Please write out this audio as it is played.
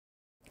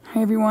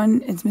Hi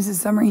everyone, it's Mrs.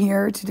 Summer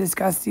here to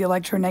discuss the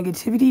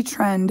electronegativity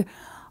trend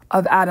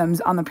of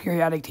atoms on the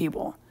periodic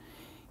table.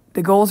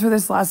 The goals for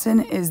this lesson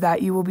is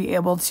that you will be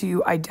able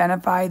to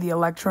identify the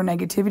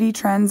electronegativity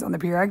trends on the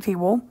periodic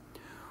table,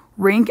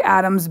 rank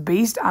atoms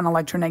based on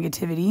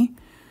electronegativity,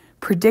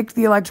 predict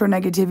the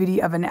electronegativity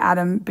of an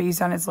atom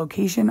based on its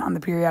location on the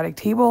periodic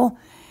table,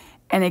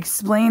 and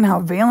explain how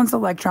valence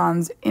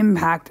electrons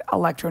impact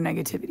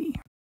electronegativity.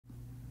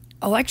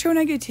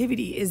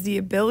 Electronegativity is the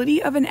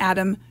ability of an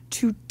atom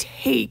to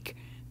take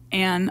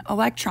an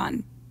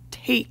electron.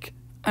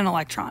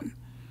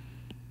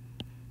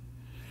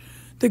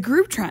 The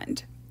group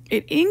trend,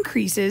 it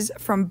increases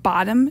from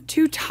bottom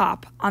to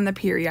top on the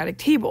periodic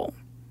table.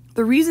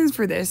 The reasons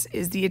for this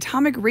is the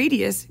atomic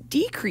radius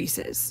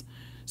decreases,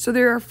 so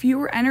there are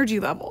fewer energy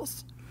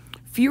levels.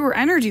 Fewer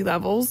energy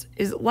levels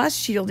is less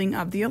shielding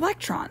of the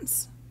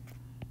electrons.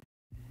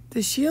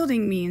 The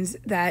shielding means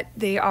that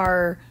they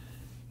are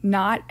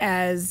not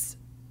as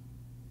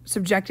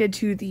subjected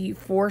to the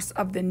force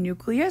of the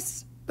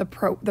nucleus, the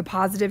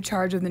positive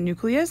charge of the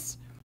nucleus.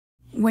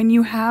 When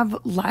you have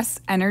less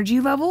energy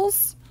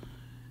levels,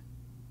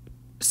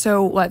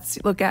 so let's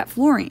look at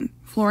fluorine.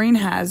 Fluorine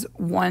has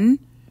 1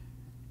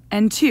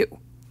 and 2.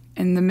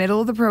 In the middle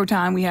of the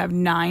proton, we have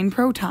 9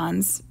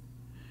 protons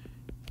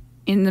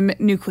in the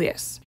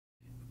nucleus.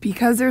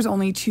 Because there's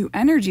only 2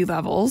 energy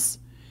levels,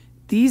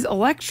 these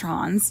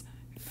electrons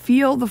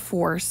feel the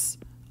force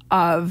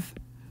of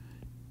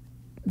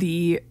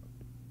the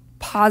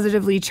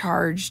positively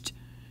charged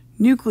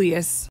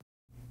nucleus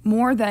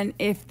more than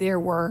if there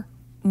were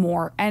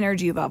more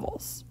energy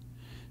levels.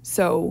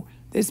 So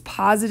this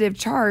positive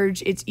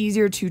charge, it's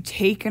easier to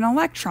take an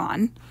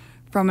electron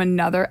from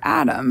another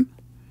atom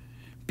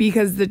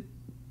because the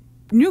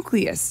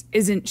nucleus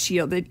isn't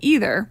shielded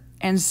either.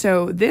 And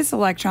so this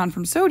electron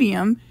from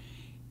sodium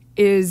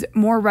is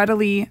more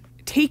readily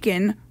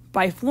taken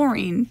by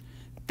fluorine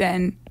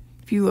than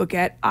if you look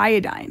at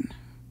iodine,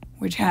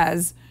 which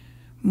has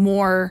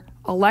more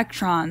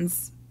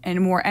electrons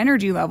and more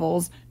energy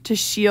levels to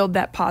shield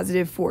that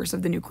positive force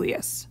of the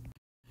nucleus.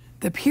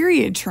 The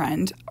period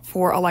trend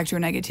for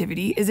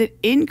electronegativity is it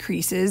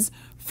increases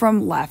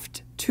from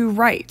left to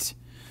right.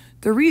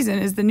 The reason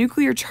is the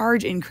nuclear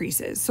charge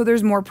increases, so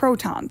there's more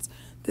protons.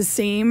 The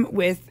same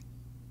with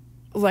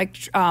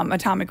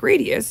atomic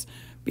radius,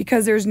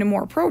 because there's no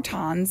more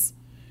protons,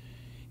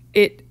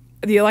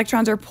 the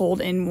electrons are pulled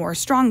in more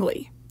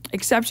strongly.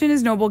 Exception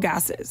is noble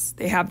gases.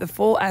 They have the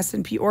full s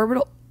and p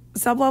orbital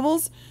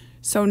sublevels,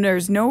 so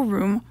there's no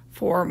room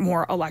for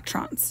more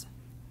electrons.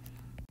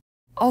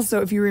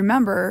 Also, if you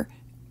remember,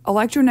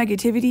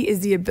 electronegativity is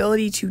the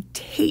ability to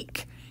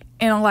take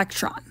an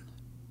electron.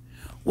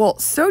 Well,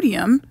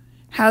 sodium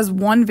has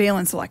 1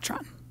 valence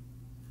electron.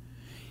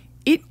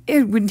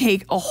 It would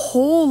take a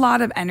whole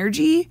lot of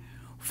energy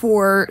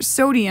for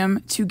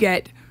sodium to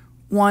get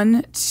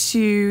 1,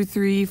 2,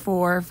 3,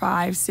 4,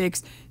 5,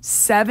 6,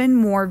 7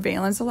 more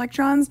valence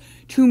electrons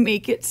to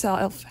make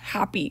itself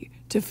happy,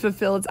 to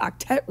fulfill its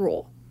octet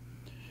rule.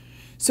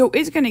 So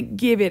it's going to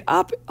give it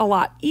up a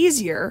lot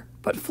easier,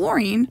 but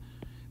fluorine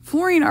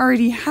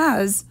already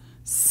has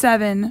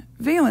 7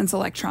 valence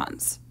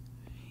electrons.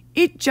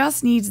 It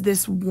just needs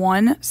this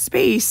one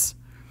space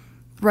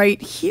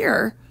right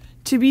here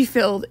to be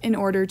filled in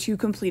order to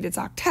complete its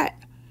octet.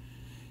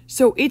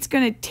 So it's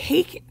going to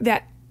take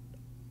that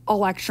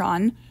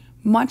electron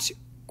much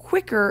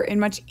quicker and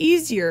much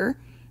easier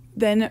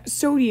than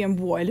sodium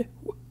would,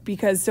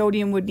 because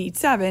sodium would need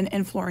 7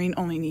 and fluorine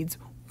only needs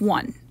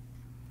 1.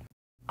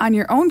 On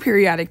your own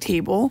periodic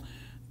table,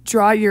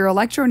 draw your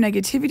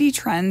electronegativity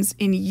trends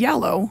in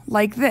yellow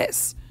like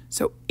this.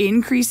 So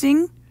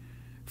increasing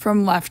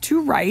from left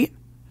to right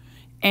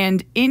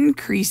and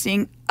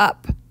increasing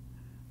up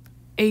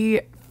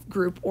a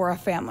group or a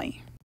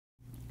family.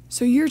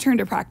 So your turn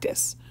to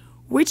practice.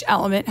 Which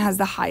element has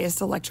the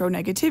highest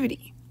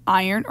electronegativity?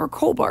 Iron or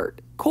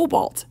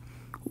cobalt?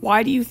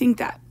 Why do you think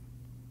that?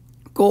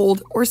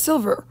 Gold or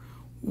silver?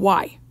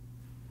 Why?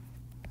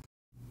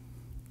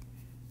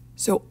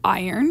 So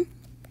iron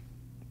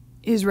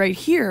is right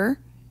here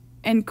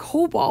and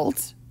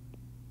cobalt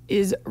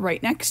is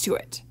right next to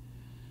it.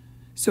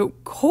 So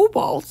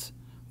cobalt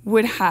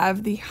would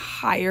have the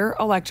higher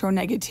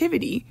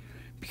electronegativity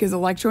because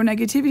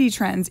electronegativity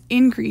trends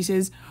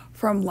increases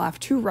from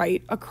left to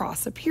right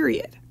across a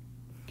period.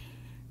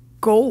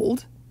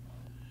 Gold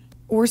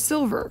or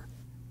silver?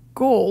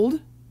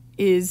 Gold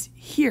is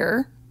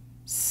here,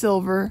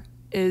 silver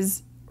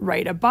is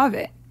right above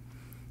it.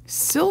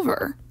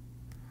 Silver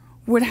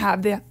would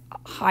have the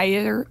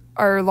higher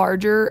or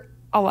larger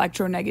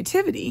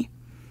electronegativity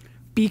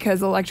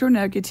because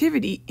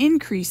electronegativity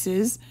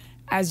increases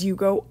as you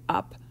go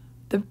up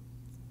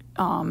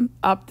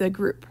the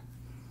group.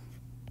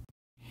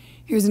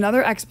 Here's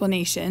another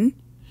explanation.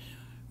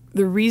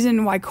 The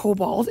reason why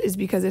cobalt is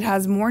because it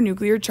has more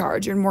nuclear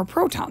charge and more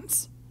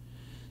protons.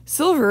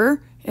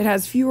 Silver, it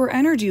has fewer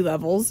energy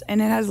levels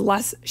and it has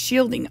less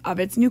shielding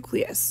of its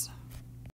nucleus.